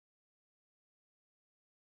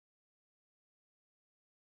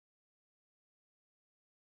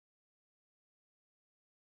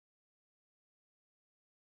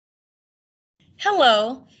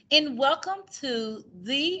Hello, and welcome to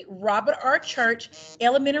the Robert R. Church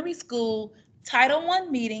Elementary School Title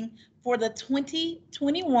One meeting for the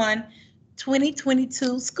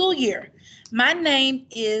 2021-2022 school year. My name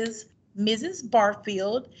is Mrs.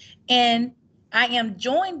 Barfield, and I am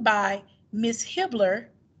joined by Ms. Hibbler,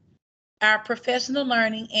 our professional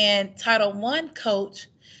learning and Title One coach,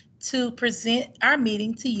 to present our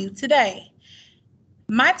meeting to you today.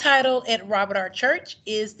 My title at Robert R. Church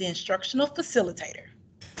is the instructional facilitator.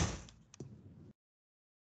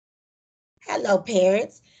 Hello,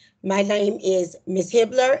 parents. My name is Ms.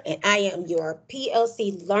 Hibbler, and I am your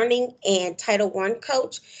PLC Learning and Title One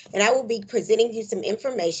coach, and I will be presenting you some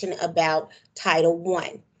information about Title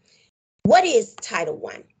One. What is Title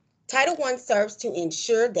One? Title One serves to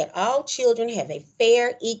ensure that all children have a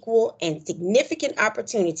fair, equal, and significant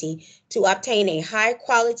opportunity to obtain a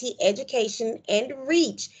high-quality education and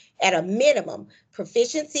reach, at a minimum,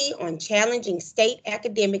 proficiency on challenging state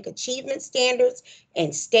academic achievement standards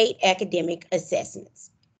and state academic assessments.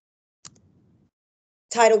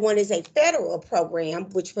 Title I is a federal program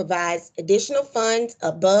which provides additional funds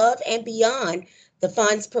above and beyond the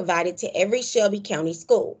funds provided to every Shelby County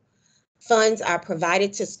school. Funds are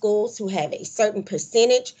provided to schools who have a certain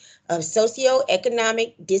percentage of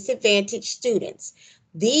socioeconomic disadvantaged students.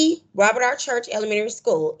 The Robert R. Church Elementary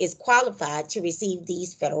School is qualified to receive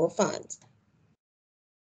these federal funds.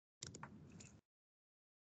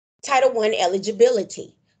 Title I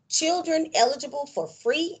eligibility. Children eligible for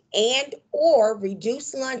free and or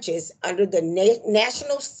reduced lunches under the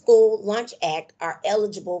National School Lunch Act are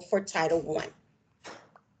eligible for Title I.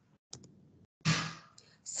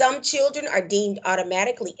 Some children are deemed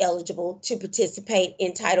automatically eligible to participate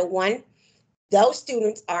in Title I. Those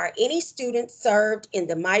students are any student served in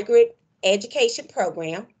the migrant education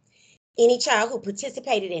program, any child who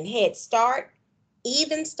participated in Head Start,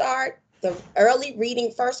 Even Start, the Early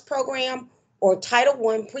Reading First program, or Title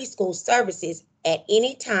I preschool services at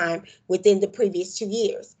any time within the previous 2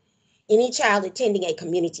 years. Any child attending a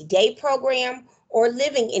community day program or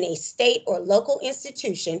living in a state or local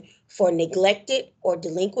institution for neglected or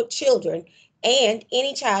delinquent children, and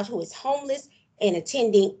any child who is homeless and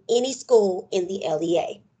attending any school in the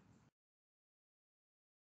LEA.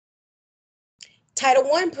 Title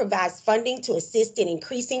I provides funding to assist in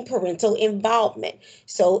increasing parental involvement.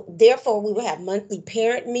 So therefore, we will have monthly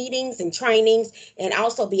parent meetings and trainings, and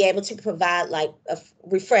also be able to provide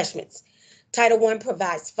refreshments. Title I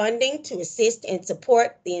provides funding to assist and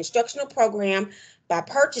support the instructional program by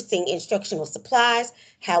purchasing instructional supplies.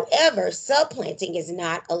 However, supplanting is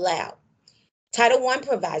not allowed. Title I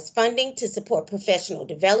provides funding to support professional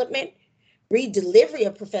development. Redelivery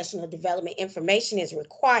of professional development information is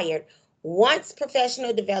required once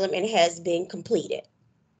professional development has been completed.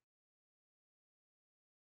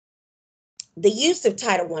 The use of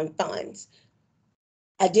Title I funds.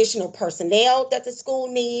 Additional personnel that the school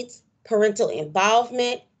needs, parental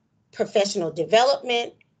involvement, professional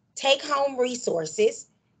development, take-home resources,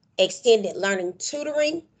 extended learning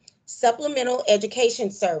tutoring, supplemental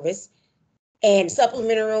education service, and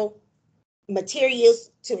supplemental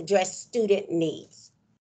materials to address student needs.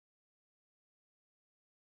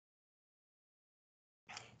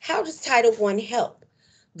 How does Title I help?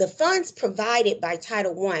 The funds provided by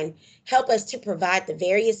Title I help us to provide the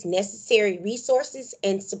various necessary resources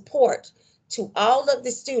and support to all of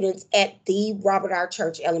the students at the Robert R.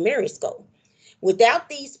 Church Elementary School. Without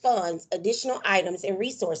these funds, additional items and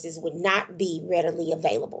resources would not be readily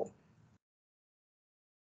available.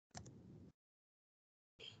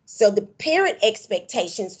 So the parent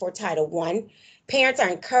expectations for Title I, parents are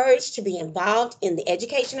encouraged to be involved in the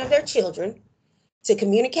education of their children, to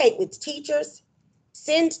communicate with teachers,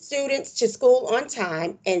 send students to school on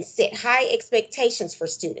time, and set high expectations for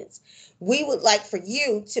students. We would like for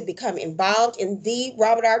you to become involved in the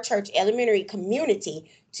Robert R. Church Elementary community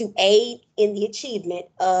to aid in the achievement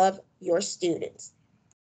of your students.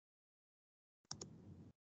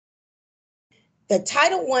 The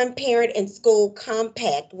Title I Parent and School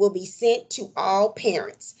Compact will be sent to all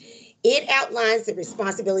parents. It outlines the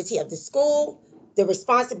responsibility of the school, the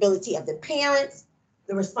responsibility of the parents,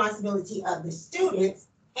 the responsibility of the students,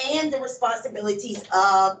 and the responsibilities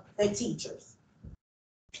of the teachers.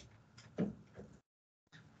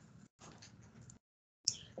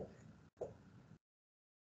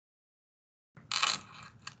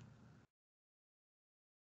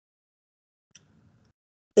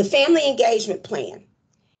 The Family Engagement Plan.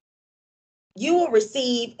 You will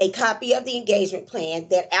receive a copy of the engagement plan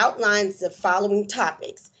that outlines the following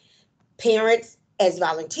topics: parents as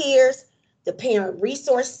volunteers, the Parent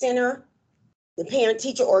Resource Center, the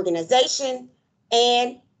Parent-Teacher Organization,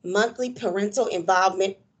 and monthly parental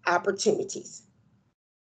involvement opportunities.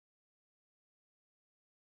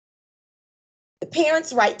 The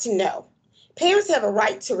parent's right to know. Parents have a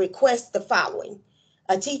right to request the following: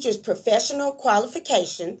 a teacher's professional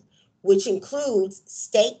qualifications, which includes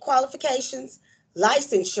state qualifications,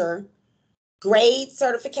 licensure, grade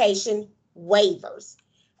certification, waivers,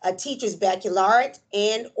 a teacher's baccalaureate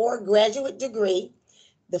and/or graduate degree,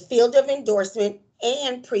 the field of endorsement,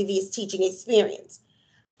 and previous teaching experience,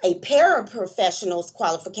 a paraprofessional's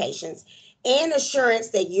qualifications, and assurance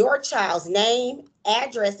that your child's name,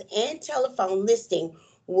 address, and telephone listing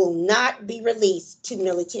will not be released to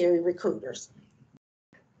military recruiters.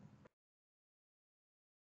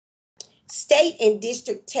 State and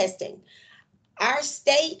district testing. Our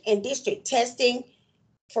state and district testing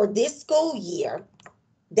for this school year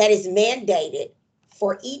that is mandated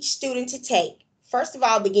for each student to take, first of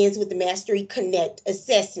all, begins with the Mastery Connect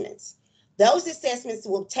assessments. Those assessments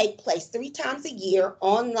will take place 3 times a year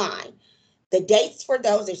online. The dates for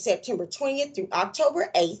those are September 20th through October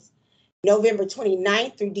 8th, November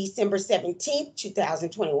 29th through December 17th,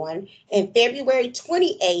 2021, and February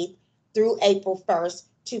 28th through April 1st,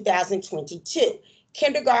 2022.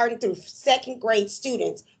 Kindergarten through 2nd grade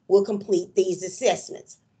students will complete these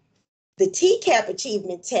assessments. The TCAP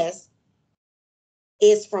achievement test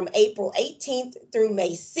is from April 18th through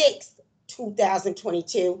May 6th,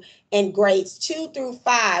 2022, and grades 2 through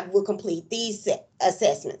 5 will complete these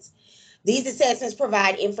assessments. These assessments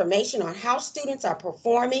provide information on how students are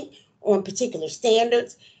performing on particular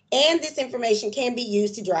standards, and this information can be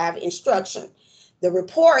used to drive instruction. The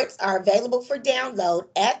reports are available for download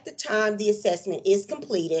at the time the assessment is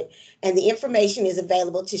completed, and the information is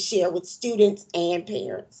available to share with students and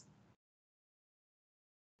parents.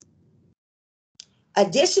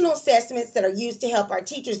 Additional assessments that are used to help our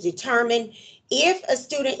teachers determine if a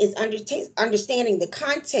student is understanding the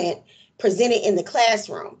content presented in the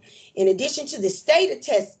classroom. In addition to the state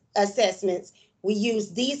assessments, we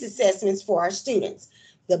use these assessments for our students.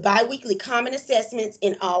 The biweekly common assessments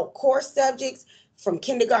in all core subjects from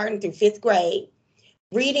kindergarten through 5th grade,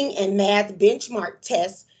 reading and math benchmark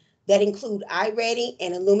tests that include iReady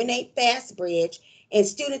and Illuminate FastBridge, and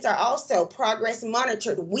students are also progress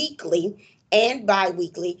monitored weekly and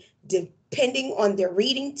bi-weekly, depending on their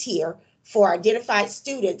reading tier for identified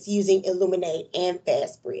students using Illuminate and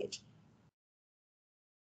FastBridge.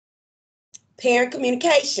 Parent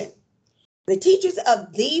communication. The teachers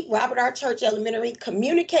of the Robert R. Church Elementary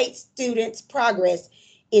communicate students' progress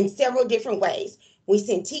in several different ways. We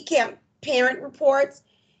send TCAP parent reports,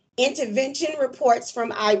 intervention reports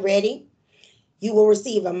from iReady. You will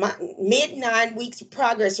receive a mid-9 weeks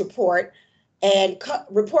progress report, and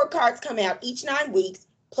report cards come out each 9 weeks,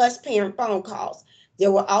 plus parent phone calls.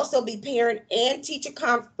 There will also be parent and teacher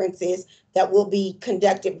conferences that will be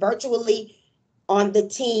conducted virtually on the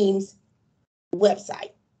team's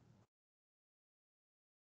website.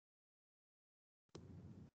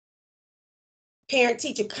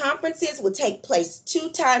 Parent-teacher conferences will take place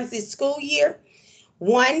 2 times this school year.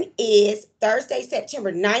 One is Thursday,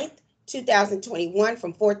 September 9th, 2021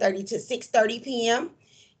 from 4:30 to 6:30 p.m.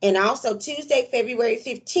 and also Tuesday, February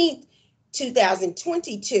 15th,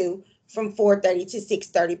 2022 from 4:30 to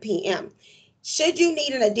 6:30 p.m. Should you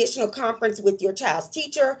need an additional conference with your child's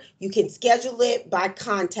teacher, you can schedule it by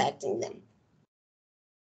contacting them.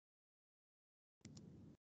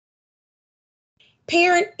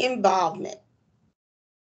 Parent involvement.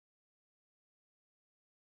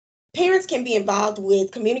 Parents can be involved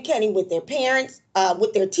with communicating with their parents,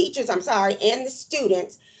 with their teachers, and the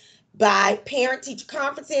students by parent-teacher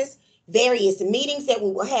conferences, various meetings that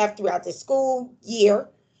we will have throughout the school year,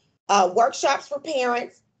 workshops for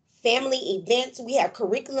parents, family events. We have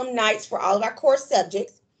curriculum nights for all of our core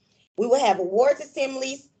subjects. We will have awards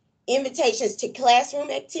assemblies, invitations to classroom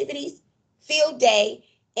activities, field day,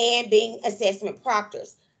 and being assessment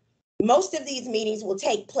proctors. Most of these meetings will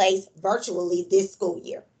take place virtually this school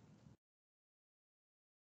year.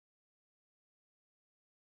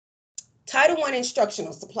 Title I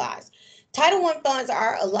instructional supplies. Title I funds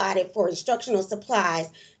are allotted for instructional supplies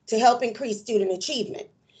to help increase student achievement.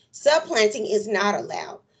 Supplanting is not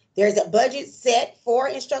allowed. There's a budget set for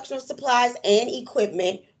instructional supplies and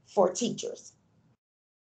equipment for teachers.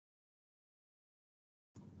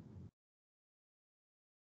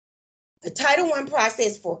 The Title I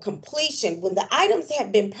process for completion. When the items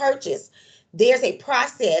have been purchased, there's a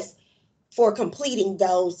process for completing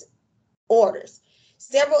those orders.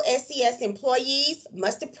 Several SCS employees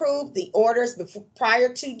must approve the orders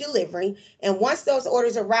prior to delivery, and once those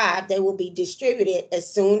orders arrive, they will be distributed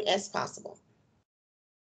as soon as possible.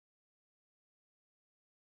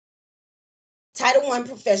 Title One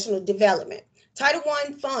professional development. Title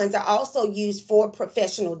One funds are also used for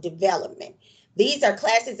professional development. These are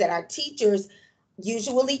classes that our teachers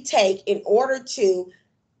usually take in order to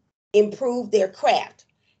improve their craft.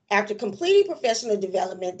 After completing professional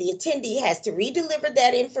development, the attendee has to redeliver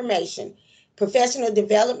that information. Professional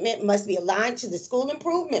development must be aligned to the school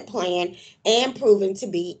improvement plan and proven to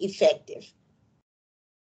be effective.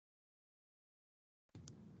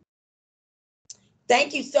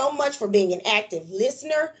 Thank you so much for being an active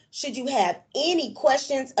listener. Should you have any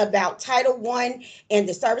questions about Title One and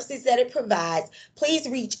the services that it provides, please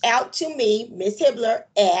reach out to me, Ms. Hibbler,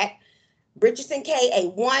 at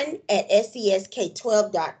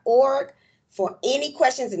richardsonka1@scsk12.org for any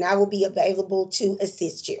questions, and I will be available to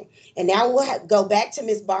assist you. And now we'll go back to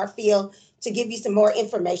Ms. Barfield to give you some more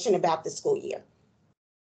information about the school year.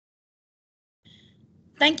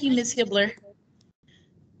 Thank you, Ms. Hibbler.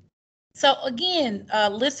 So again,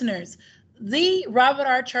 listeners, the Robert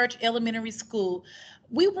R. Church Elementary School,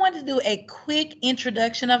 we want to do a quick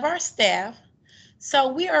introduction of our staff. So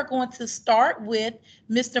we are going to start with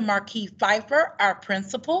Mr. Marquis Pfeiffer, our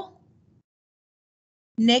principal.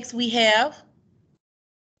 Next, we have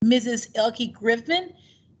Mrs. Elke Griffin.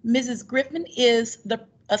 Mrs. Griffin is the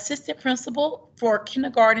assistant principal for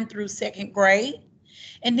kindergarten through second grade.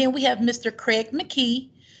 And then we have Mr. Craig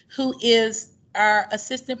McKee, who is our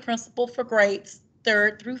assistant principal for grades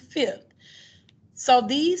 3rd through 5th. So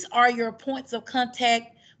these are your points of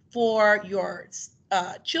contact for your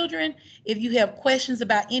children. If you have questions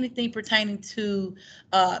about anything pertaining to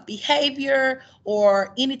behavior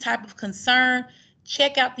or any type of concern,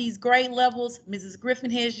 check out these grade levels. Mrs.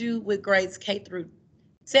 Griffin has you with grades K through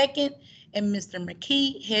 2nd, and Mr.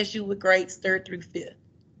 McKee has you with grades 3rd through 5th.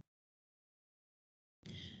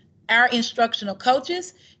 Our instructional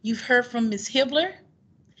coaches, you've heard from Ms. Hibbler,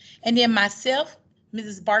 and then myself,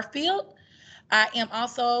 Mrs. Barfield. I am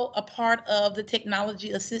also a part of the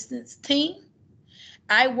technology assistance team.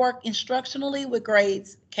 I work instructionally with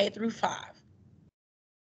grades K through 5.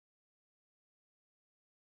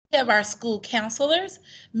 We have our school counselors,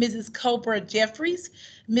 Mrs. Cobra Jeffries.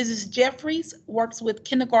 Mrs. Jeffries works with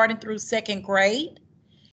kindergarten through 2nd grade.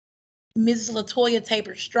 Mrs. Latoya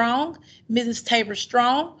Tabor Strong. Mrs. Tabor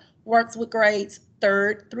Strong works with grades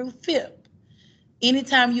 3rd through 5th.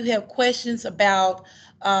 Anytime you have questions about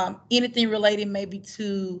anything related maybe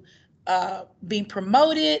to being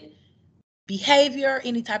promoted, behavior,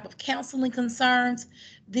 any type of counseling concerns,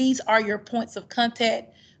 these are your points of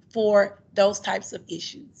contact for those types of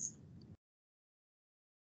issues.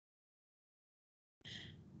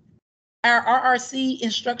 Our RRC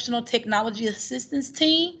Instructional Technology Assistance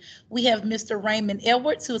Team, we have Mr. Raymond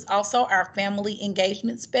Edwards, who is also our Family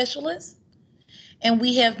Engagement Specialist. And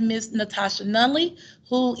we have Ms. Natasha Nunley,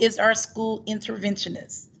 who is our school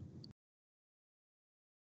interventionist.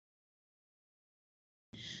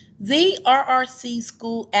 The RRC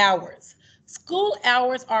school hours. School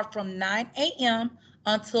hours are from 9 a.m.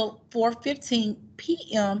 until 4:15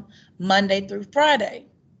 p.m. Monday through Friday.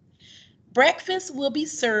 Breakfast will be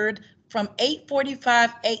served from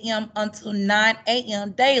 8:45 a.m. until 9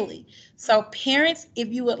 a.m. daily. So parents, if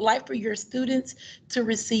you would like for your students to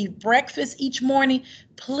receive breakfast each morning,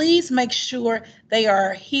 please make sure they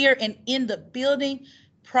are here and in the building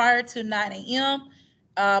prior to 9 a.m.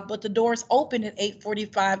 But the doors open at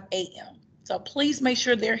 8:45 a.m. So please make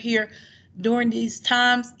sure they're here during these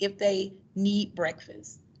times if they need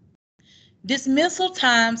breakfast. Dismissal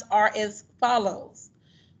times are as follows.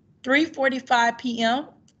 3:45 p.m.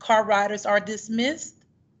 car riders are dismissed.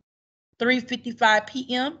 3:55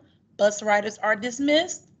 p.m. bus riders are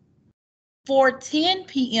dismissed. 4:10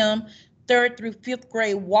 p.m. 3rd through 5th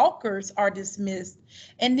grade walkers are dismissed.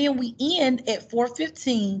 And then we end at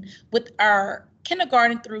 4:15 with our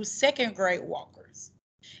kindergarten through 2nd grade walkers.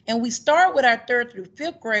 And we start with our 3rd through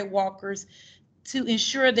 5th grade walkers to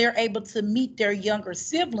ensure they're able to meet their younger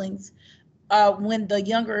siblings when the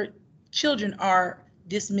younger children are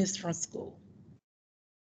dismissed from school.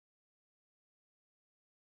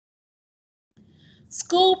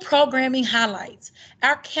 School programming highlights,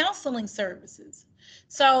 our counseling services.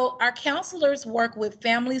 So our counselors work with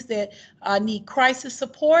families that need crisis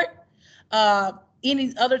support,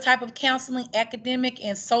 any other type of counseling, academic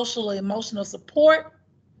and social and emotional support,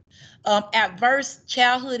 adverse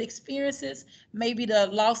childhood experiences, maybe the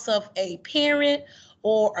loss of a parent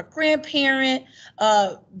or a grandparent,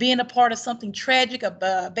 being a part of something tragic,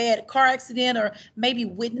 a bad car accident, or maybe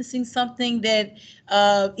witnessing something that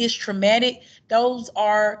is traumatic. Those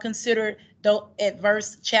are considered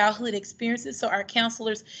adverse childhood experiences. So our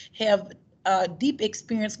counselors have deep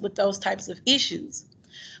experience with those types of issues.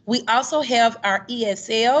 We also have our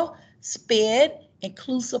ESL SPED,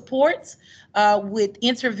 include supports with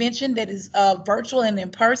intervention that is virtual and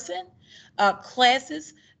in person,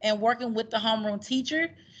 classes, and working with the homeroom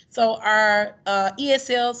teacher. So our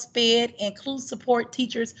ESL, SPED, include support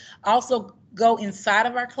teachers also go inside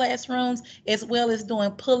of our classrooms, as well as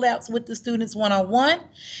doing pullouts with the students one-on-one,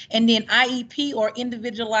 and then IEP or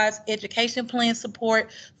individualized education plan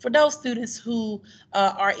support for those students who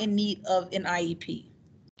are in need of an IEP.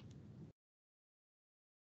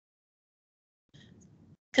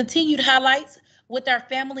 Continued highlights with our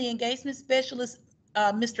family engagement specialist,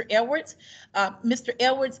 Mr. Edwards. Mr.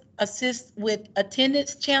 Edwards assists with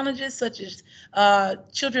attendance challenges such as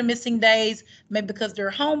children missing days, maybe because they're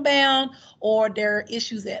homebound or there are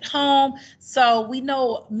issues at home. So we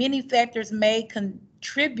know many factors may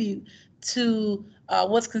contribute to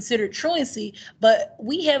what's considered truancy, but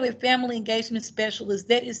we have a family engagement specialist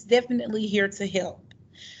that is definitely here to help.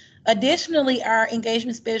 Additionally, our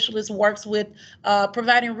engagement specialist works with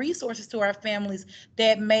providing resources to our families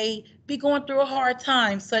that may be going through a hard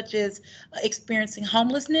time, such as experiencing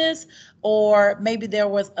homelessness, or maybe there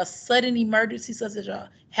was a sudden emergency, such as a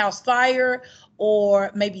house fire,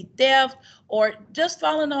 or maybe theft, or just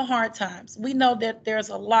falling on hard times. We know that there's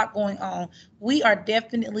a lot going on. We are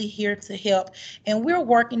definitely here to help, and we're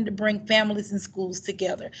working to bring families and schools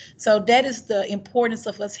together. So that is the importance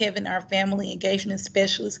of us having our family engagement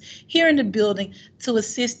specialists here in the building to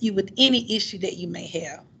assist you with any issue that you may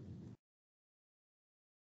have.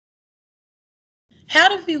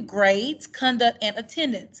 How to view grades, conduct, and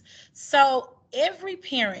attendance. So every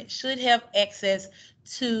parent should have access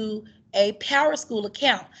to a PowerSchool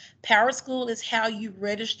account. PowerSchool is how you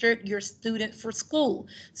registered your student for school.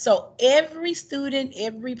 So every student,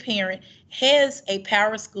 every parent has a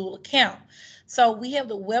PowerSchool account. So we have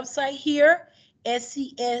the website here,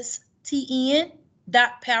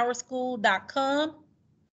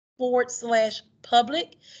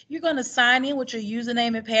 scstn.powerschool.com/public. You're going to sign in with your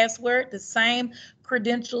username and password, the same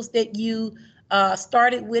credentials that you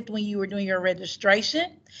started with when you were doing your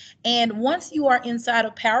registration. And once you are inside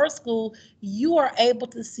of PowerSchool, you are able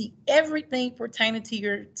to see everything pertaining to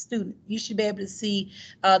your student. You should be able to see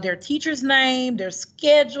their teacher's name, their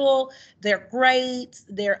schedule, their grades,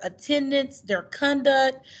 their attendance, their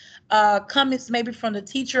conduct, comments maybe from the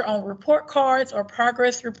teacher on report cards or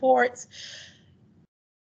progress reports.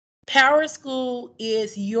 PowerSchool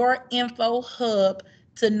is your info hub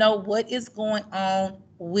to know what is going on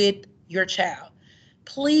with your child.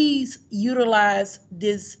 Please utilize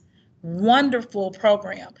this wonderful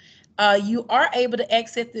program. You are able to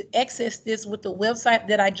access this with the website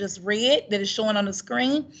that I just read that is showing on the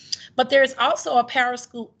screen, but there's also a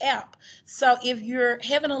PowerSchool app. So if you're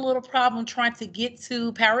having a little problem trying to get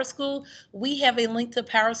to PowerSchool, we have a link to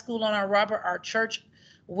PowerSchool on our Robert R. Church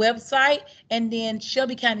website, and then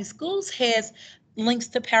Shelby County Schools has links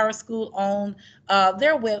to PowerSchool on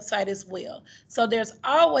their website as well. So there's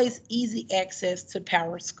always easy access to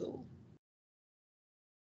PowerSchool.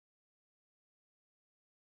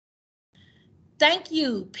 Thank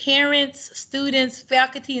you, parents, students,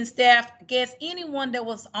 faculty, and staff, guests, anyone that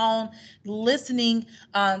was on listening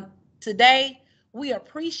today. We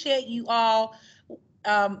appreciate you all.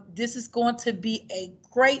 This is going to be a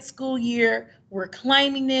great school year. We're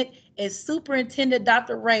claiming it. As Superintendent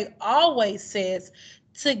Dr. Ray always says,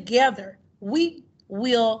 together we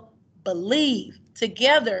will believe.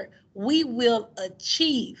 Together we will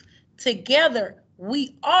achieve. Together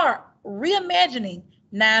we are reimagining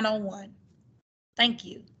 901. Thank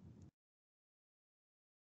you.